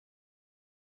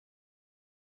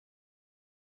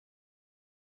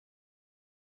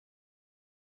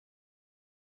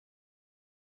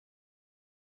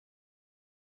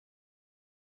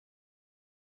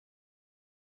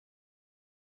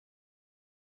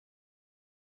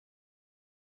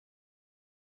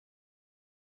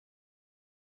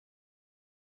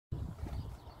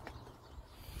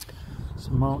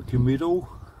So mark your middle,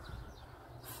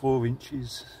 4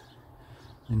 inches,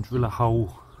 and drill a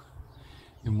hole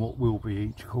in what will be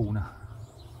each corner.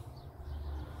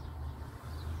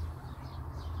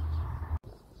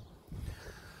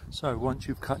 So once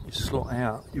you've cut your slot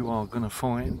out, you are going to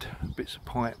find bits of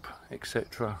pipe,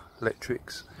 etc.,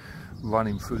 electrics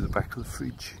running through the back of the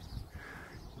fridge.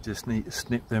 You just need to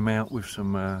snip them out with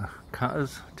some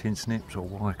cutters, tin snips or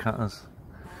wire cutters.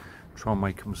 Try and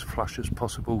make them as flush as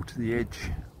possible to the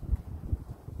edge.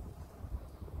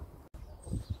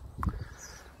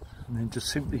 And then just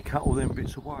simply cut all them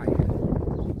bits away.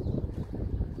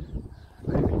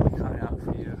 Leaving your cut out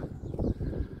for your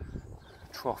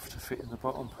trough to fit in the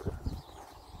bottom.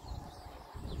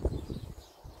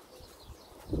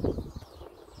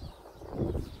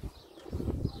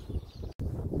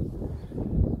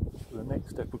 So the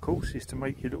next step, of course, is to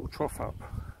make your little trough up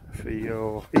for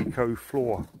your eco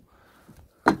floor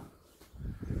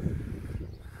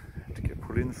to get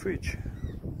put in the fridge.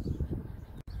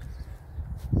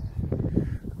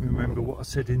 Remember what I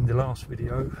said in the last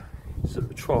video, is that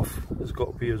the trough has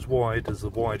got to be as wide as the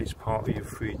widest part of your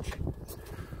fridge.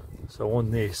 So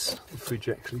on this, the fridge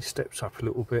actually steps up a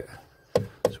little bit,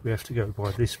 so we have to go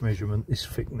by this measurement, this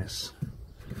thickness,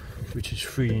 which is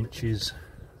 3 inches.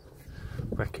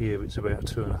 Back here it's about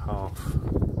 2.5.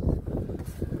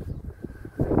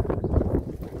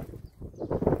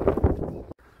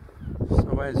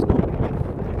 So as normal,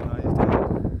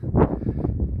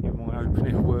 in my open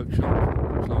air workshop,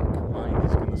 the plug main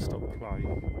is going to stop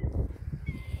playing.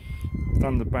 I've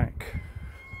done the back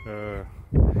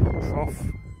trough.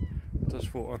 Just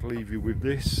thought I'd leave you with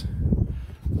this.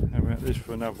 How about this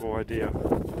for another idea?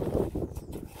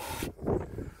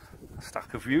 I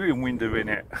stuck a viewing window in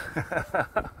it.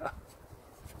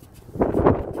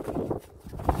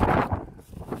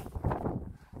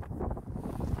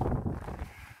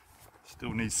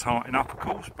 Still needs tightening up, of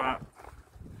course, but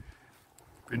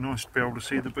it'd be nice to be able to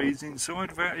see the bees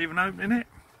inside without even opening it.